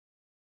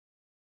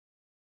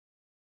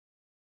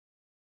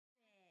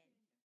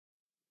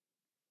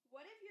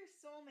your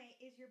soulmate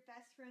is your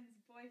best friend's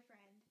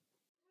boyfriend?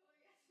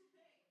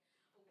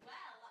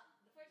 Well,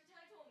 the fortune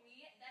teller told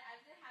me that I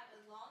was going to have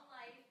a long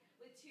life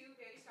with two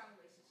very strong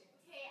relationships.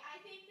 Hey, I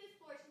think this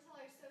fortune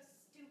teller is so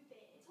stupid.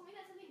 It told me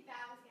that something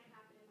bad was going to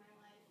happen in my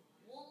life.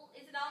 Well,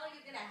 it's not like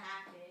it's going to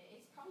happen.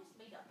 It's probably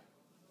just made up.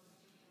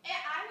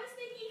 I was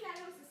thinking that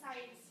it was a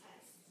science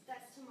test.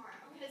 That's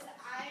tomorrow. Because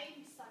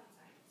I suck at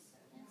science. So.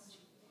 That's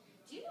true.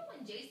 Do you know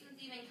when Jason's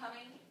even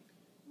coming?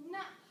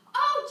 No.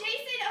 Oh,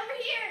 Jason, over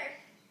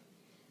here.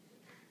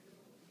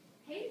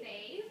 Hey,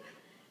 babe.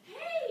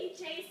 Hey,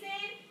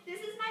 Jason. This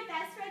is my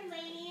best friend,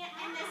 Lainey,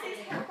 and this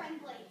is her friend,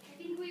 Blake. I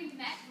think we've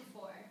met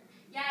before.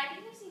 Yeah, I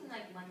think I've seen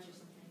like lunch or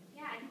something.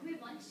 Yeah, I think we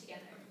have lunch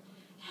together.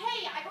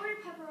 Hey, I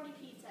ordered pepperoni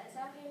pizza. Is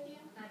that okay with you?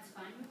 That's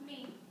fine with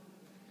me.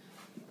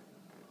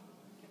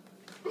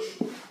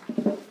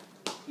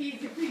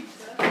 Here's your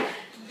pizza.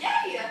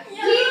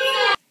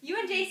 Yeah! You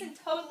and Jason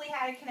totally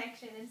had a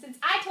connection, and since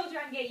I told you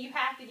I'm gay, you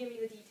have to give me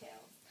the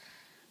details.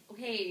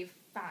 Okay,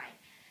 fine.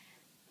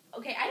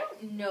 Okay, I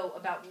don't know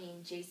about me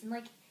and Jason.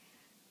 Like,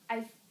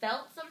 I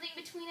felt something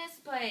between us,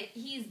 but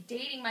he's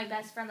dating my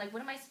best friend. Like,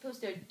 what am I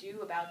supposed to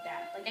do about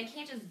that? Like, I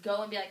can't just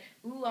go and be like,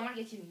 ooh, I want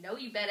to get to know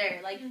you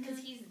better. Like, because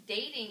he's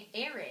dating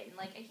Aaron.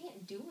 Like, I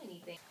can't do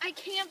anything. I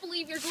can't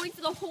believe you're going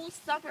for the whole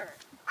summer.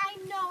 I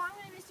know. I'm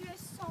going to miss you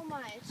guys so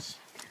much.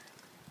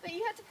 But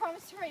you have to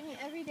promise to write me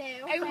every day,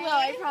 okay? I will,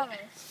 I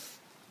promise.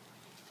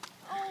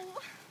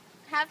 Oh,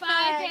 Have fun.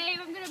 Bye, babe.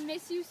 I'm going to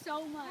miss you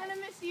so much. I'm going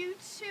to miss you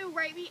too.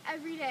 Write me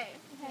every day,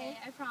 Okay,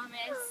 I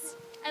promise.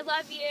 I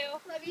love you.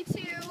 Love you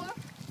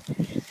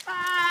too.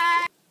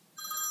 Bye.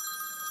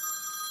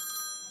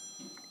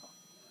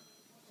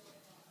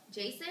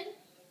 Jason?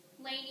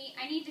 Lainey,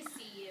 I need to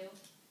see you.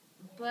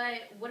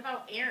 But what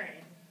about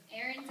Aaron?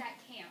 Aaron's at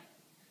camp.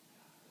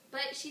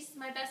 But she's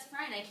my best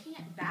friend. I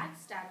can't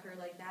backstab her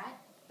like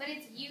that. But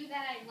it's you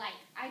that I like.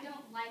 I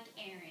don't like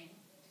Aaron.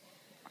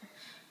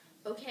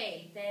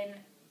 Okay, then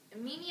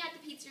meet me at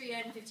the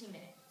pizzeria in 15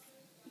 minutes.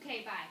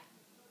 Okay,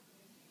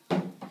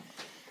 bye.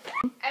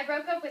 I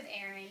broke up with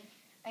Aaron.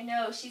 I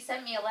know, she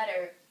sent me a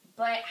letter,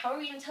 but how are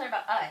we going to tell her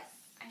about us?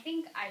 I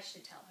think I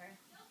should tell her.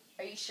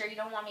 Are you sure you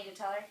don't want me to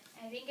tell her?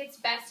 I think it's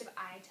best if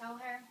I tell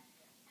her.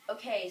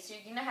 Okay, so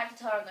you're going to have to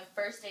tell her on the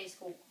first day of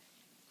school.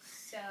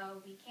 So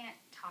we can't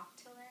talk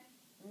to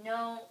her?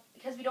 No,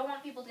 because we don't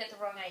want people to get the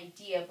wrong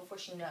idea before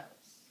she knows.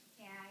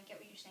 Yeah, I get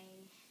what you're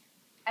saying.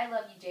 I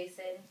love you,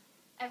 Jason.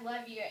 I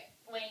love you,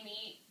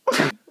 Lainey.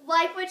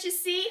 Like what you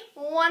see?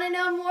 Want to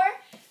know more?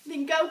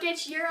 Then go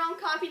get your own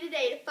copy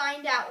today to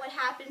find out what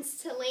happens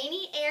to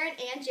Lainey, Aaron,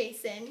 and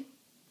Jason.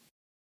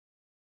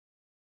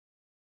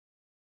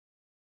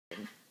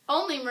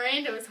 Only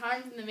Miranda was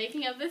harmed in the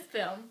making of this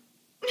film.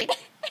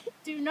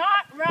 Do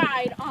not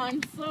ride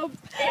on slope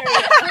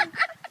areas.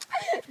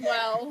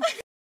 Well.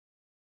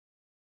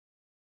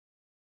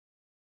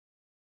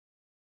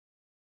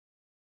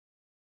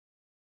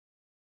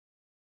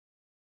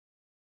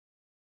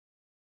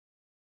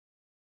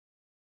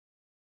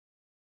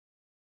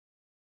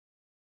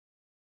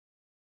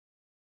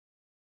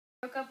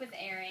 Broke up with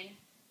Aaron.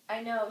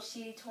 I know,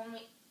 she told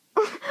me...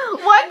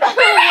 What the world?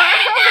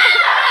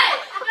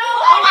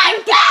 Oh my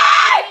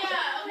God!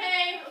 Yeah,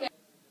 okay.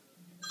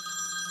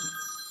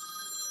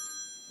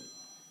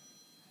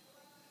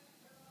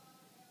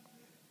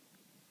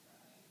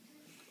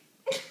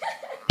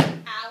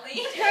 Allie.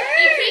 He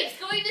keeps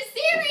going to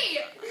Siri!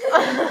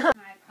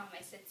 I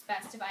promise it's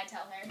best if I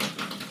tell her.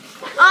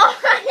 Oh,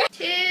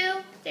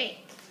 2, 3.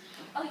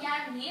 Oh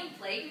yeah, me and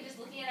Blake were just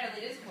looking at our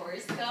latest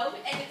horoscope,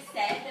 and it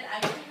said that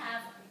I'm going to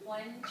have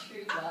one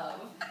true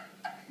love.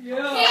 Yeah.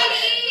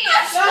 Katie!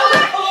 That's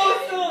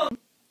awesome!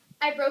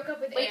 I broke up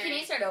with Wait, Aaron. can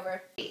you start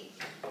over?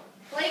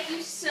 Blake,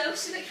 you so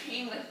should have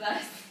came with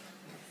us.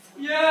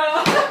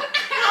 Yeah.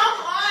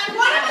 Come on!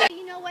 What?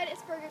 You know what?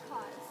 It's Burger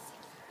Cause.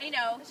 I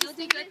know, she'll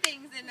do good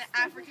things in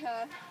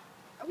Africa.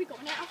 Are we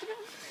going to Africa?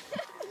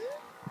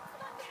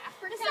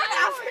 It's not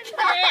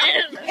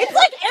Africa. It's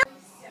like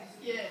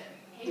Yeah.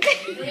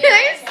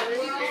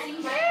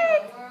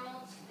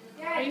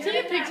 Are you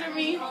taking a picture of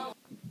me?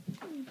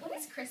 What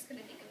is Chris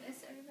going to think of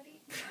this, everybody?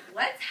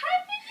 What's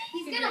happening?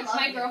 He's going to love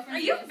My you. girlfriend. Are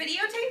you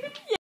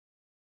videotaping?